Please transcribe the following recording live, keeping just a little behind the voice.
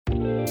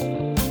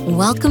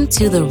Welcome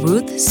to the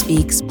Ruth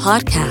Speaks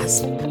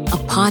podcast, a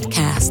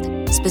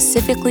podcast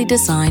specifically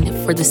designed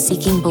for the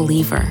seeking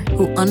believer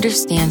who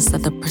understands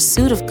that the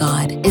pursuit of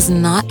God is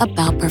not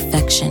about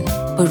perfection,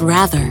 but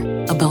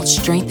rather about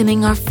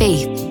strengthening our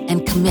faith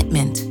and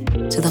commitment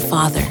to the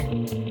Father.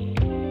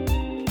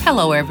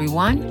 Hello,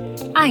 everyone.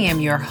 I am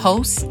your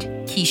host,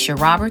 Keisha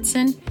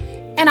Robertson,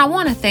 and I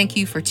want to thank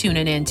you for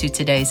tuning in to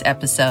today's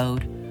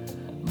episode.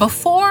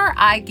 Before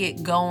I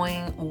get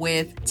going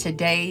with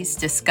today's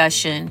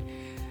discussion,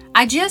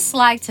 I just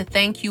like to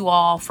thank you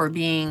all for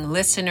being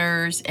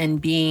listeners and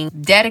being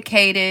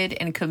dedicated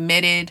and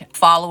committed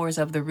followers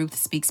of the Ruth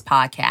Speaks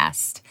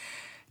podcast.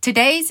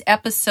 Today's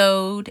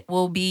episode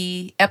will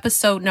be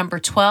episode number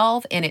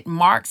 12, and it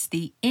marks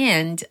the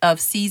end of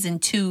season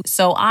 2.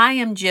 So I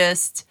am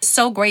just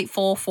so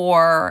grateful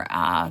for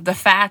the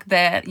fact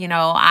that,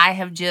 I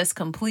have just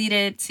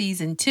completed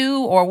season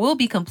 2, or will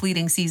be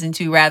completing season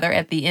 2 rather,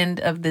 at the end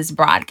of this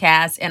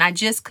broadcast. And I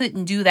just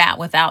couldn't do that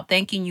without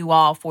thanking you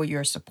all for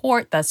your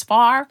support thus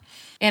far.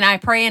 And I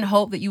pray and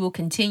hope that you will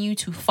continue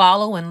to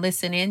follow and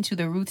listen in to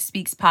the Ruth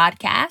Speaks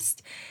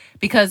podcast.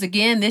 Because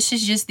again, this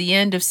is just the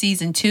end of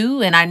season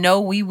 2, and I know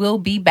we will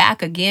be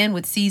back again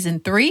with season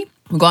 3.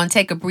 We're going to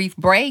take a brief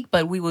break,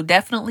 but we will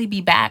definitely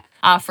be back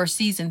for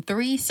season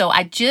 3. So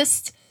I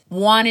just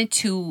wanted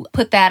to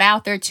put that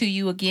out there to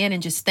you again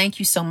and just thank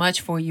you so much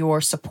for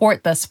your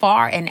support thus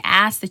far, and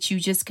ask that you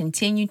just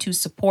continue to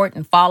support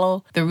and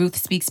follow the Ruth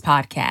Speaks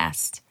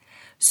podcast.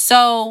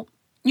 So,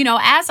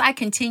 as I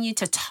continue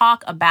to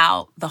talk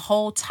about the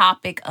whole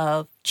topic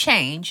of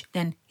change,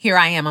 then here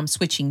I am, I'm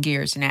switching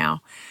gears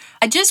now.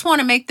 I just want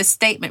to make the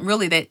statement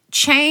really that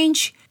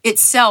change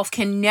itself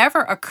can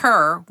never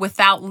occur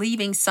without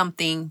leaving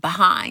something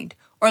behind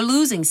or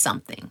losing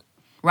something,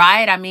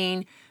 right? I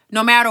mean,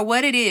 no matter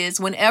what it is,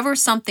 whenever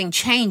something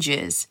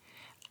changes,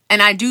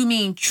 and I do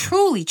mean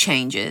truly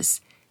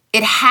changes,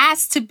 it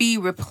has to be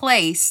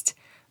replaced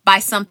by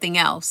something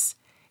else.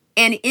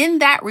 And in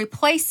that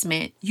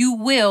replacement, you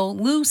will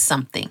lose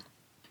something.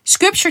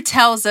 Scripture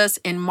tells us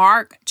in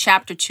Mark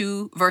chapter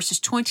 2, verses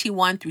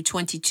 21 through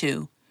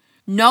 22,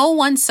 "No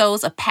one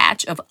sews a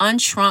patch of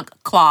unshrunk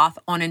cloth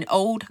on an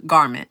old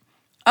garment.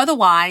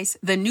 Otherwise,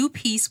 the new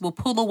piece will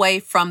pull away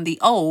from the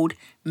old,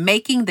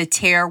 making the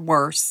tear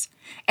worse.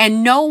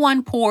 And no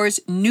one pours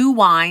new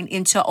wine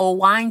into old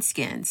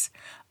wineskins.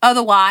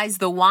 Otherwise,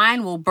 the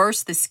wine will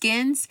burst the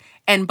skins,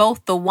 and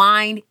both the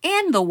wine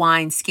and the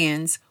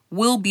wineskins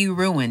will be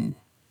ruined.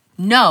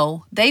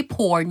 No, they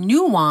pour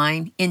new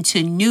wine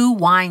into new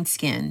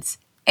wineskins."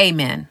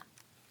 Amen.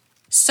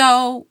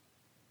 So,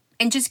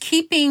 and just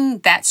keeping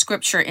that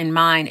scripture in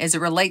mind as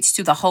it relates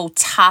to the whole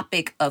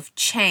topic of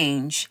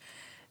change,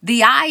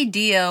 the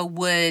idea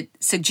would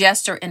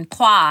suggest or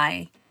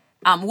imply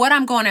what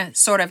I'm going to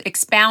sort of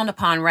expound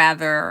upon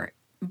rather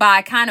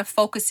by kind of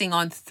focusing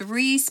on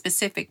 3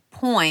 specific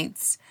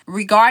points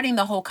regarding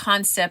the whole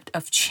concept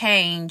of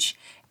change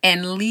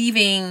and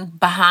leaving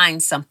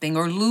behind something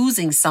or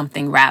losing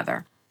something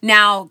rather.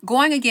 Now,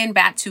 going again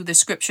back to the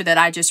scripture that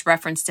I just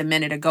referenced a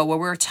minute ago, where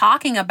we're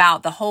talking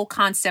about the whole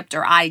concept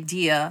or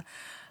idea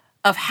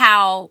of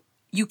how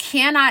you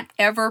cannot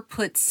ever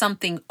put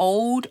something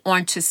old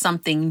onto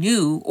something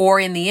new, or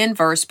in the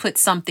inverse, put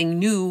something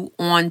new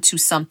onto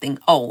something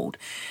old.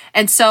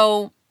 And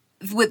so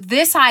with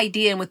this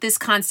idea and with this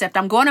concept,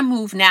 I'm going to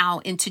move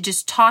now into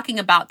just talking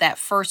about that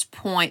first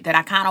point that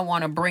I kind of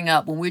want to bring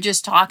up when we're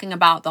just talking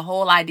about the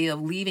whole idea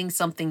of leaving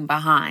something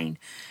behind,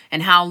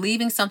 and how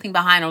leaving something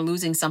behind or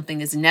losing something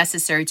is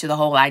necessary to the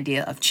whole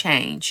idea of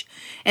change.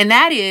 And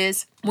that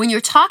is when you're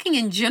talking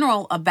in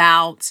general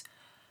about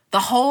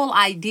the whole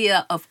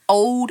idea of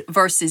old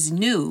versus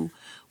new,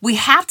 we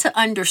have to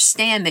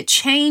understand that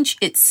change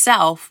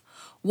itself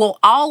will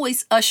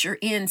always usher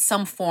in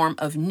some form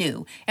of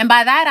new. And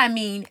by that, I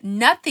mean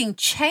nothing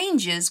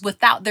changes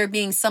without there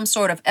being some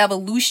sort of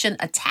evolution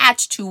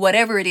attached to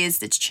whatever it is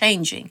that's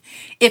changing.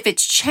 If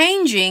it's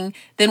changing,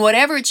 then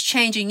whatever it's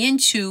changing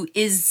into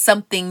is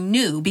something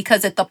new,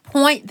 because at the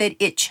point that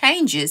it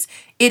changes,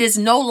 it is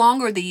no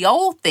longer the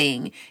old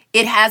thing.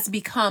 It has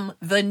become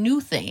the new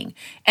thing.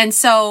 And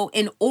so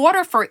in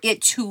order for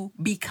it to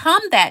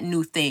become that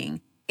new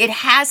thing, it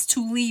has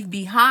to leave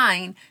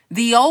behind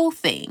the old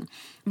thing,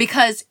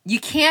 because you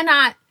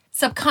cannot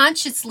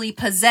subconsciously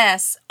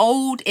possess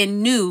old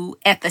and new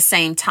at the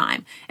same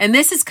time. And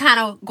this is kind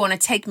of going to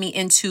take me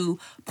into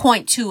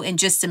point 2 in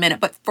just a minute.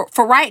 But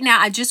for right now,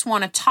 I just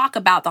want to talk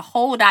about the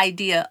whole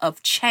idea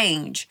of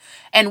change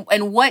and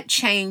what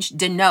change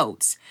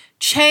denotes.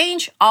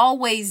 Change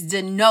always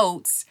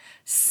denotes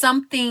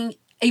something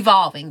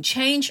evolving.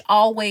 Change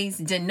always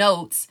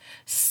denotes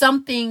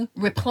something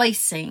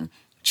replacing.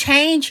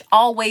 Change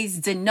always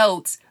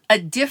denotes a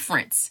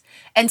difference.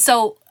 And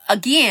so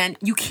again,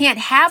 you can't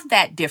have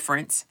that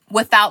difference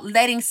without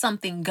letting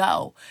something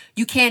go.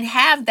 You can't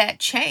have that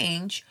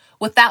change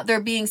without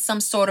there being some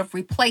sort of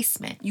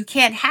replacement. You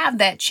can't have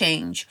that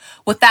change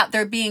without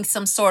there being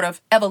some sort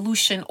of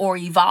evolution or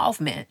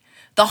evolvement.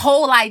 The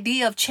whole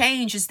idea of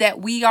change is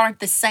that we aren't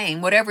the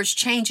same. Whatever's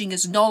changing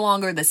is no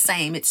longer the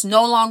same. It's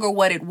no longer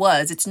what it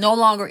was. It's no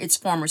longer its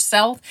former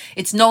self.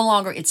 It's no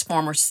longer its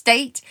former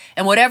state.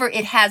 And whatever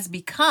it has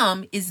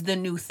become is the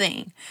new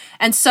thing.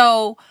 And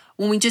so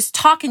when we just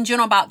talk in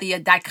general about the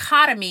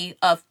dichotomy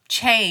of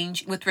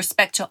change with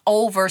respect to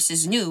old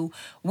versus new,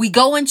 we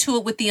go into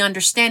it with the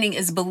understanding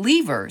as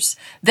believers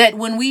that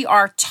when we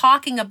are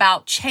talking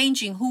about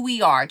changing who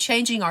we are,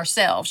 changing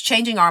ourselves,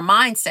 changing our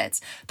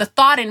mindsets, the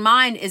thought in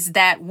mind is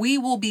that we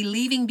will be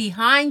leaving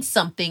behind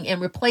something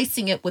and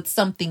replacing it with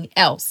something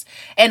else.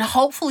 And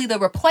hopefully the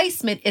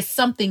replacement is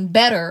something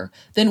better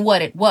than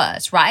what it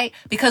was, right?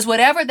 Because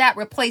whatever that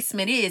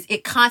replacement is,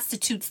 it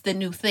constitutes the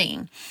new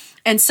thing.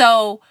 And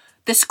so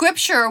the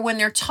scripture, when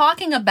they're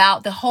talking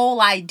about the whole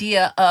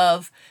idea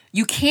of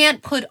you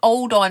can't put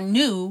old on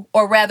new,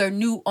 or rather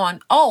new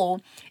on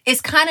old,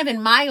 is kind of,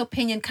 in my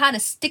opinion, kind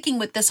of sticking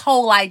with this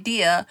whole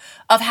idea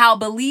of how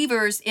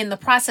believers in the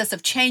process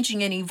of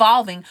changing and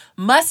evolving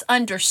must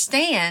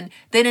understand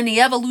that in the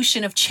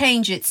evolution of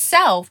change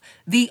itself,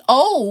 the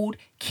old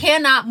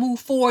cannot move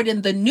forward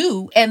in the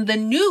new, and the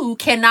new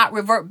cannot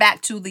revert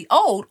back to the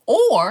old,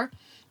 or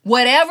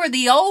whatever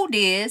the old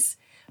is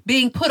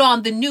being put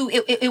on the new,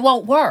 it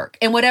won't work.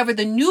 And whatever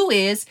the new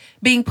is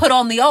being put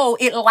on the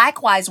old, it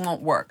likewise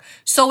won't work.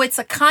 So it's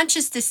a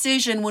conscious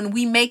decision when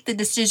we make the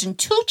decision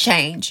to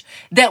change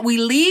that we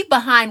leave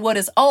behind what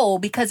is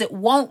old because it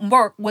won't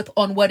work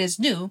on what is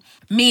new,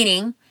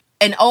 meaning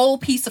an old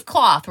piece of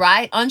cloth,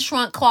 right?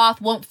 Unshrunk cloth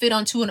won't fit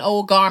onto an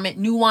old garment.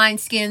 New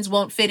wineskins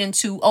won't fit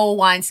into old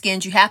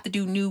wineskins. You have to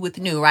do new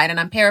with new, right? And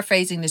I'm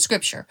paraphrasing the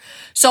scripture.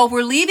 So if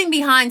we're leaving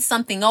behind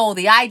something old,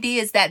 the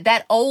idea is that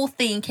that old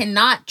thing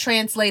cannot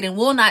translate and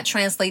will not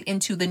translate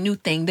into the new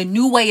thing, the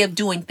new way of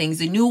doing things,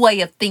 the new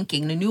way of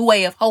thinking, the new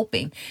way of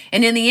hoping.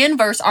 And in the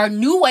inverse, our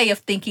new way of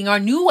thinking, our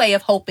new way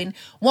of hoping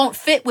won't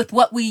fit with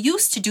what we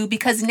used to do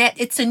because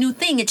it's a new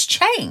thing. It's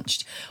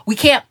changed. We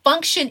can't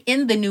function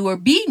in the new or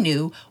be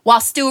new while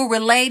still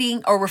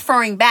relating or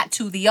referring back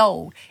to the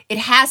old. It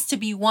has to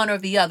be one or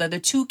the other. The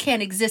two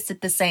can't exist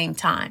at the same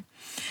time.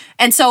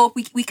 And so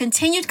we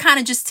continued kind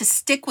of just to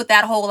stick with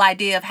that whole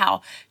idea of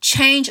how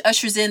change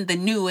ushers in the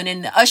new, and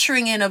in the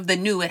ushering in of the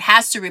new, it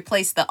has to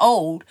replace the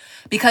old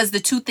because the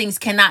two things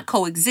cannot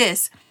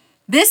coexist.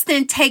 This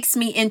then takes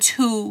me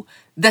into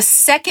the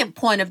second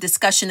point of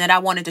discussion that I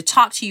wanted to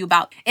talk to you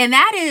about. And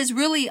that is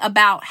really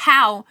about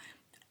how,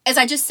 as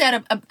I just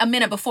said a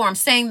minute before, I'm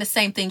saying the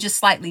same thing just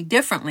slightly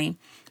differently.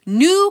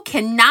 New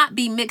cannot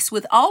be mixed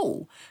with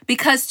old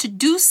because to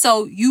do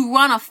so, you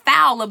run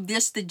afoul of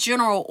the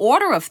general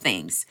order of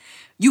things.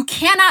 You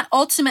cannot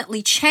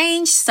ultimately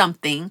change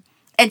something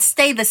and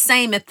stay the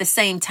same at the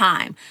same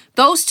time.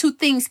 Those two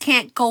things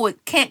can't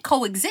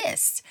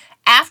coexist.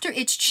 After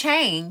it's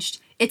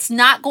changed, it's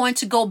not going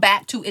to go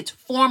back to its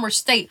former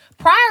state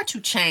prior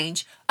to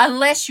change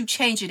unless you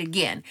change it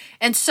again.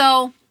 And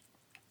so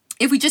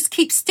if we just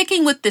keep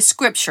sticking with the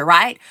scripture,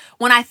 right?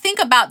 When I think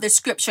about this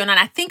scripture and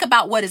I think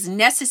about what is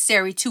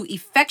necessary to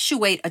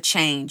effectuate a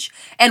change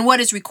and what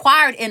is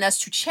required in us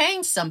to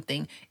change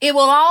something, it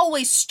will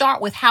always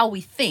start with how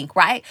we think,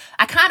 right?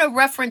 I kind of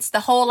referenced the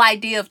whole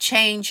idea of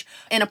change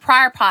in a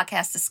prior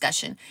podcast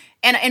discussion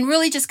and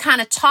really just kind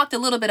of talked a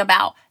little bit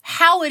about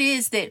how it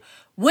is that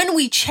when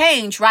we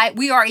change, right,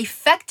 we are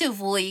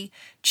effectively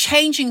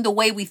changing the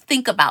way we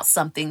think about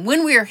something.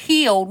 When we're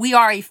healed, we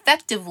are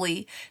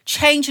effectively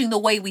changing the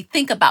way we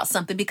think about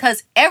something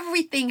because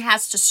everything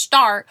has to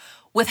start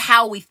with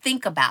how we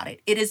think about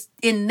it. It is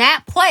in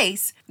that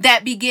place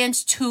that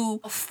begins to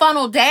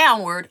funnel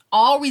downward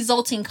all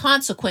resulting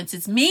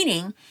consequences,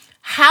 meaning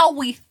how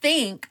we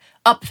think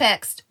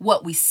affects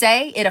what we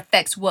say, it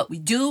affects what we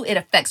do, it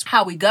affects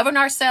how we govern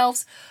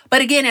ourselves.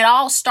 But again, it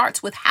all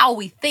starts with how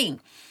we think.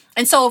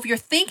 And so if you're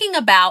thinking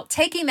about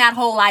taking that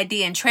whole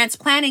idea and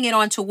transplanting it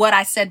onto what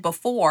I said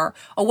before,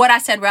 or what I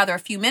said rather a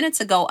few minutes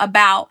ago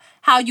about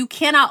how you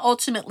cannot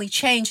ultimately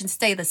change and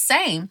stay the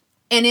same,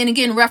 and then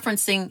again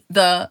referencing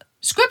the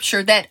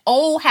scripture that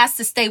old has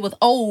to stay with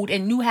old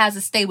and new has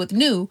to stay with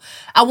new,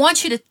 I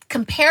want you to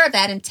compare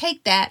that and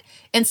take that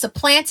and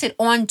supplant it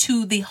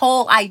onto the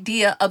whole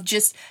idea of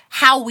just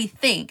how we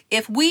think.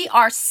 If we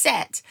are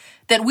set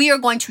that we are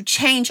going to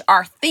change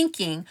our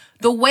thinking,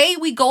 the way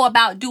we go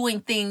about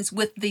doing things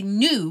with the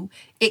new,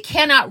 it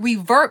cannot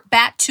revert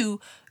back to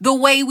the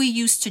way we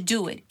used to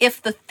do it. If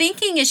the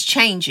thinking is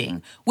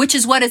changing, which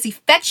is what is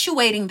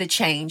effectuating the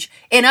change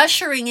and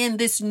ushering in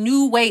this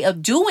new way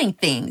of doing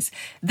things,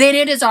 then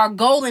it is our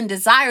goal and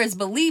desire as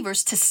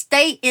believers to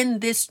stay in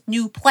this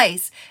new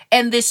place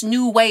and this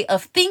new way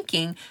of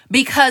thinking,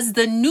 because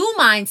the new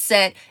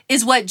mindset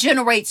is what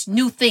generates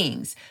new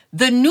things.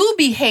 The new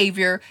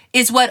behavior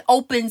is what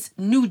opens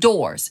new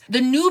doors.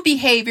 The new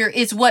behavior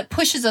is what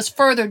pushes us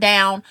further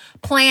down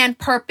plan,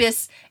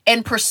 purpose,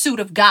 and pursuit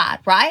of God,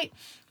 right?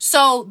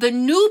 So the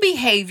new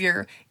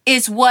behavior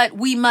is what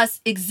we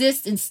must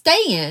exist and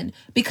stay in,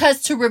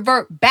 because to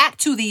revert back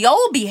to the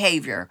old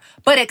behavior,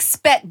 but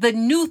expect the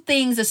new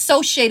things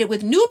associated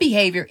with new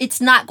behavior,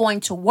 it's not going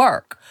to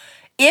work.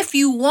 If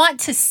you want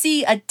to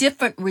see a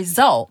different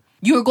result,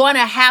 you're going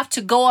to have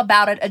to go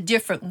about it a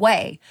different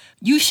way.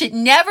 You should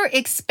never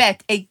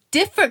expect a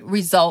different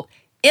result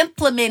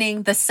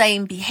implementing the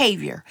same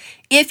behavior.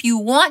 If you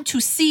want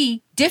to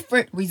see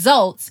different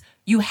results,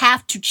 you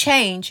have to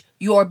change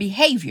your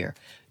behavior.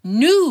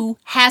 New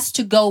has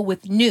to go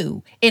with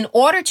new. In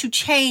order to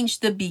change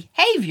the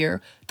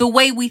behavior, the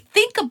way we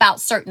think about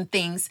certain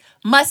things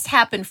must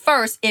happen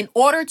first in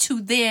order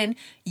to then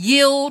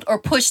yield or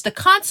push the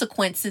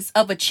consequences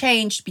of a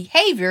changed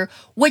behavior,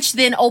 which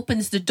then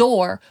opens the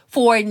door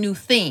for a new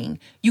thing.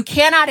 You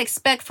cannot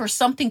expect for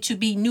something to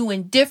be new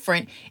and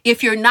different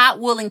if you're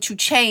not willing to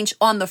change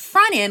on the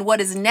front end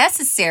what is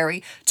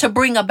necessary to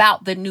bring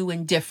about the new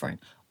and different.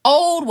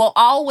 Old will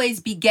always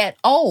beget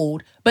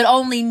old, but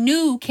only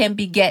new can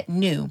beget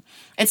new.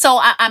 And so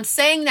I'm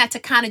saying that to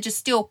kind of just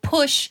still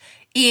push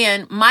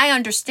in my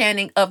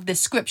understanding of the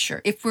scripture.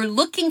 If we're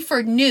looking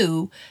for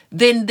new,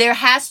 then there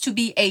has to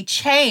be a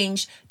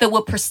change that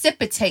will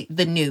precipitate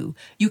the new.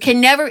 You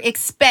can never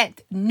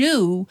expect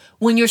new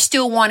when you're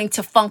still wanting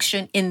to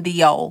function in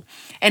the old.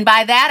 And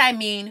by that, I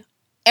mean,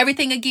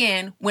 everything,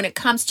 again, when it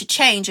comes to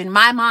change, in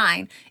my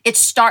mind, it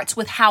starts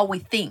with how we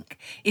think.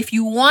 If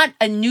you want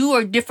a new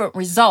or different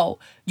result,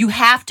 you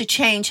have to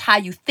change how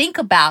you think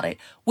about it,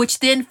 which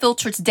then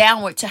filters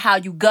downward to how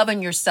you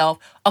govern yourself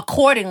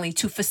accordingly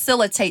to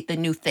facilitate the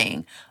new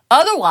thing.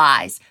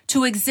 Otherwise,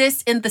 to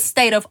exist in the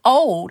state of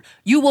old,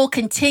 you will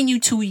continue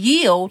to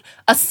yield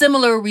a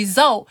similar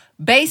result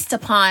based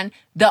upon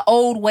the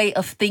old way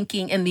of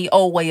thinking and the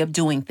old way of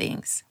doing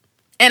things.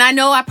 And I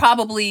know I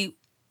probably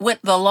went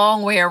the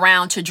long way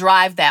around to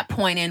drive that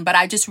point in, but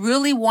I just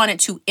really wanted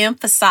to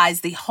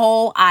emphasize the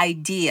whole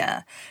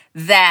idea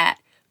that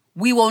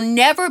we will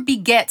never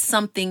beget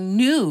something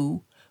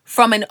new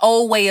from an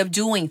old way of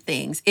doing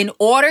things. In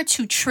order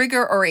to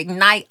trigger or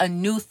ignite a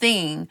new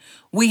thing,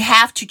 we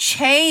have to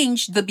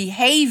change the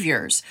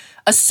behaviors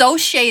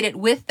associated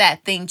with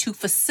that thing to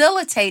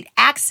facilitate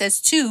access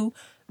to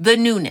the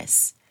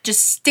newness.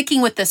 Just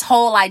sticking with this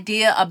whole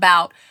idea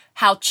about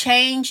how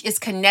change is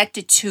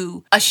connected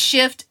to a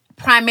shift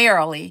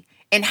primarily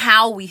in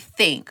how we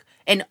think,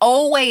 an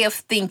old way of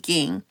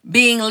thinking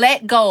being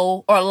let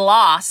go or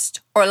lost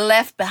or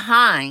left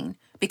behind,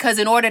 because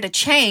in order to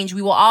change,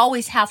 we will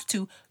always have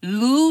to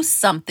lose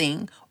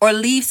something or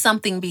leave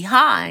something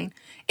behind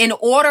in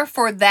order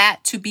for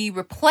that to be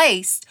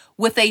replaced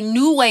with a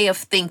new way of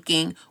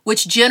thinking,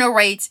 which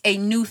generates a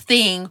new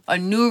thing, a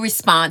new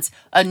response,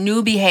 a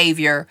new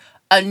behavior,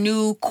 a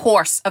new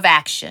course of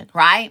action,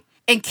 right?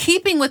 And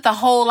keeping with the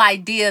whole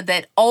idea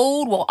that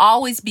old will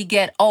always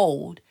beget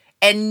old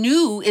and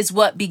new is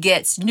what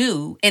begets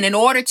new. And in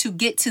order to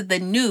get to the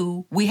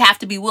new, we have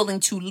to be willing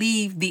to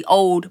leave the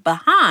old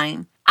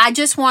behind. I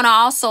just want to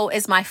also,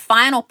 as my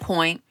final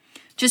point,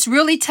 just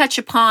really touch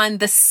upon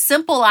the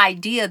simple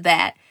idea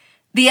that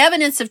the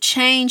evidence of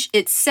change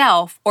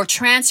itself, or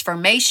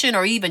transformation,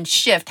 or even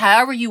shift,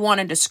 however you want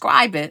to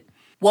describe it,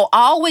 will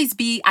always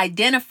be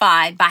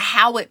identified by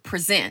how it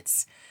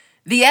presents.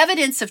 The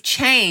evidence of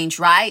change,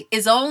 right,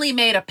 is only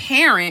made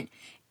apparent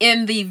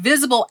in the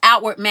visible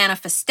outward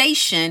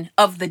manifestation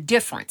of the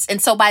difference.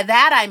 And so by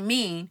that, I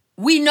mean,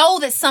 we know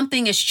that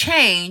something is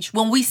changed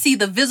when we see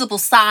the visible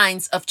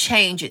signs of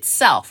change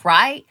itself,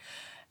 right?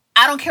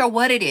 I don't care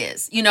what it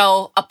is. You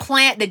know, a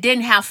plant that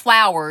didn't have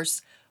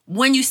flowers,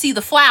 when you see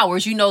the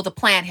flowers, you know the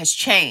plant has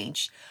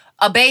changed.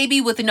 A baby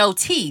with no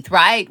teeth,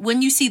 right?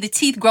 When you see the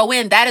teeth grow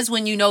in, that is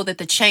when you know that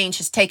the change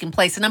has taken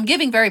place. And I'm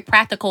giving very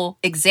practical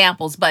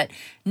examples, but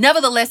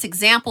nevertheless,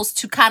 examples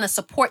to kind of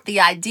support the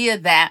idea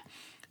that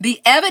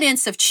the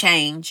evidence of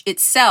change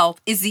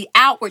itself is the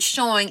outward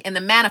showing and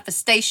the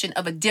manifestation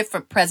of a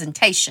different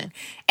presentation.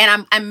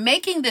 And I'm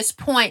making this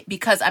point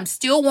because I'm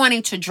still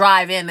wanting to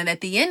drive in. And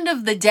at the end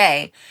of the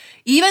day,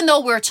 even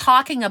though we're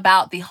talking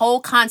about the whole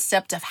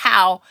concept of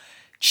how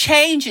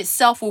change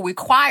itself will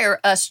require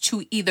us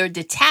to either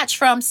detach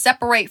from,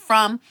 separate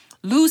from,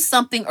 lose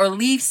something, or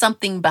leave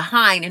something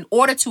behind in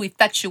order to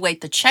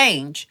effectuate the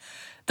change,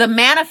 the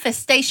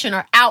manifestation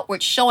or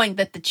outward showing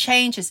that the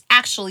change has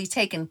actually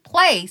taken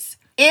place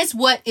is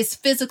what is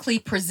physically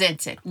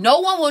presented. No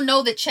one will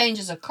know that change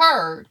has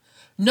occurred.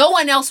 No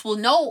one else will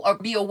know or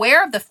be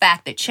aware of the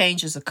fact that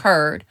change has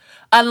occurred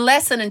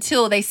unless and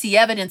until they see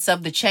evidence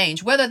of the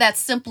change, whether that's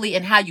simply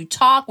in how you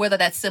talk, whether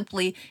that's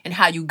simply in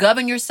how you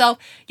govern yourself,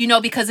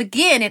 because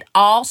again, it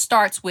all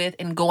starts with,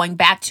 and going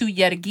back to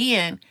yet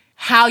again,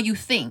 how you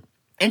think.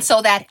 And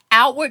so that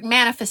outward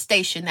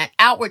manifestation, that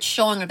outward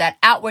showing, or that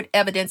outward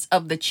evidence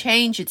of the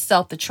change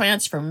itself, the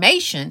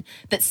transformation,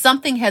 that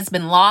something has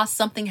been lost,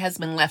 something has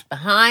been left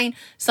behind,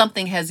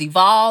 something has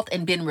evolved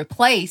and been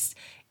replaced,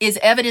 is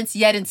evidence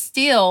yet and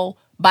still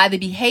by the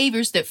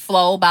behaviors that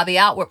flow, by the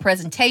outward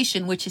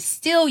presentation, which is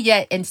still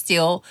yet and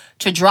still,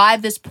 to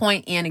drive this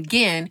point in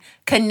again,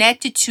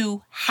 connected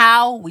to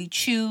how we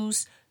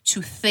choose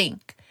to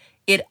think.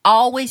 It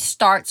always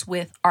starts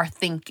with our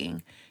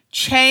thinking.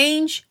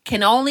 Change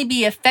can only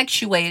be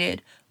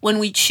effectuated when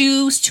we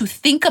choose to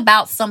think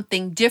about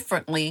something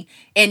differently,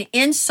 and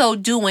in so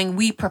doing,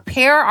 we are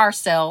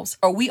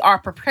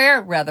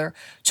prepared rather,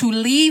 to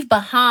leave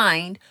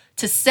behind,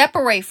 to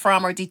separate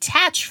from or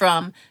detach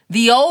from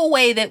the old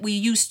way that we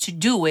used to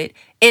do it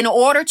in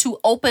order to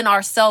open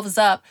ourselves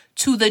up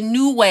to the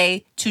new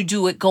way to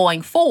do it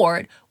going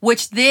forward,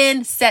 which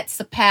then sets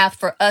the path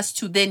for us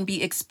to then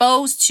be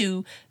exposed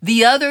to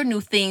the other new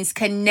things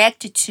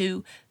connected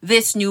to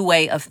this new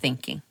way of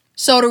thinking.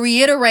 So to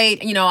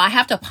reiterate, I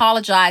have to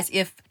apologize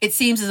if it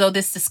seems as though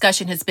this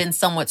discussion has been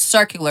somewhat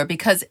circular,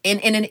 because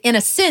in a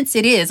sense,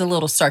 it is a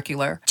little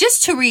circular.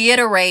 Just to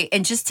reiterate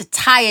and just to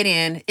tie it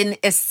in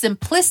as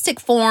simplistic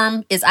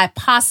form as I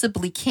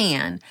possibly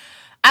can,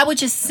 I would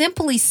just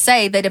simply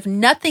say that if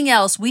nothing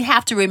else, we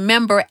have to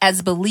remember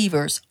as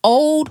believers,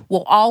 old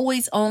will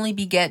always only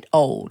beget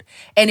old.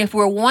 And if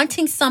we're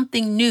wanting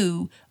something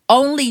new,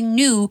 only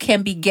new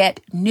can beget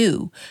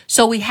new.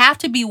 So we have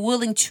to be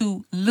willing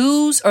to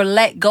lose or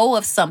let go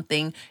of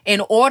something in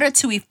order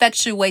to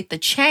effectuate the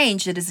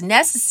change that is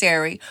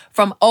necessary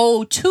from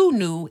old to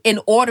new in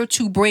order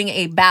to bring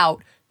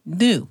about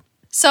new.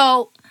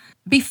 So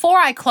before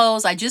I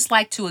close, I'd just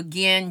like to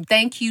again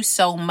thank you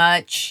so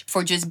much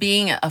for just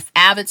being an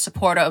avid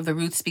supporter of the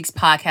Ruth Speaks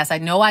podcast. I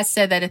know I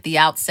said that at the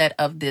outset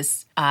of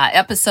this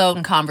episode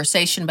and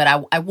conversation, but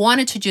I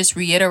wanted to just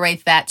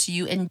reiterate that to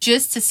you and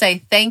just to say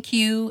thank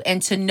you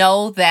and to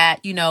know that,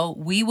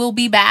 we will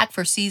be back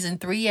for season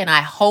 3, and I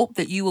hope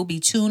that you will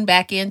be tuned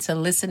back in to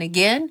listen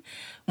again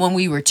when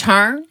we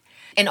return.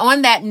 And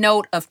on that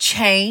note of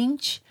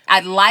change,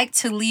 I'd like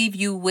to leave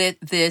you with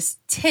this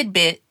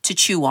tidbit to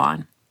chew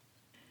on.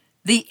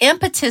 The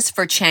impetus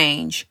for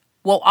change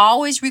will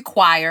always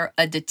require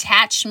a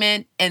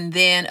detachment and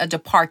then a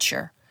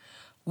departure.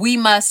 We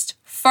must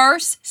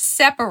first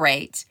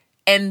separate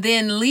and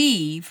then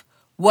leave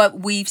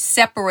what we've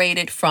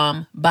separated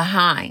from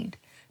behind.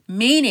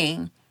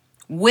 Meaning,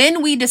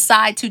 when we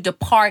decide to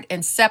depart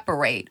and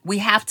separate, we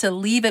have to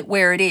leave it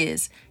where it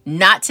is,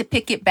 not to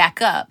pick it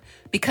back up,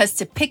 because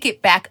to pick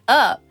it back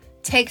up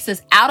takes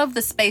us out of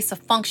the space of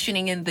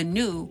functioning in the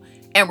new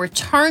and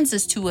returns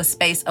us to a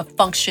space of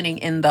functioning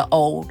in the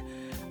old.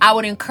 I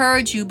would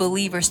encourage you,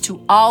 believers,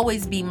 to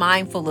always be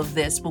mindful of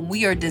this when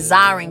we are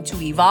desiring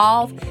to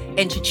evolve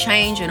and to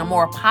change in a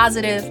more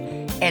positive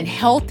and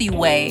healthy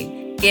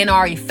way in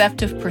our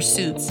effective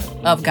pursuits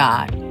of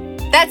God.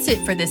 That's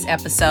it for this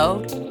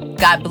episode.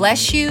 God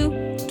bless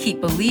you.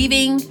 Keep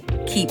believing,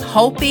 keep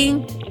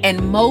hoping,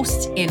 and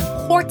most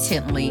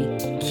importantly,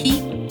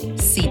 keep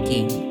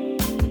seeking.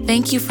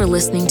 Thank you for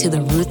listening to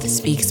the Ruth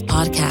Speaks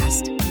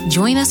podcast.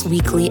 Join us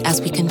weekly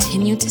as we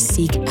continue to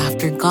seek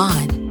after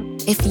God.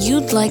 If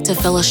you'd like to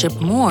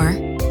fellowship more,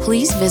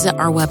 please visit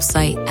our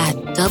website at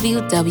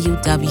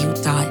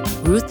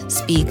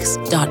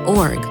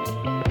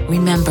www.ruthspeaks.org.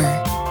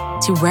 Remember,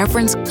 to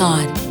reverence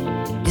God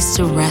is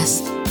to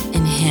rest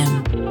in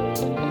Him.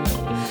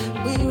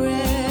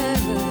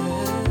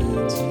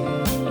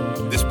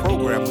 This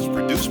program was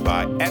produced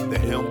by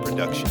Helm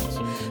Productions.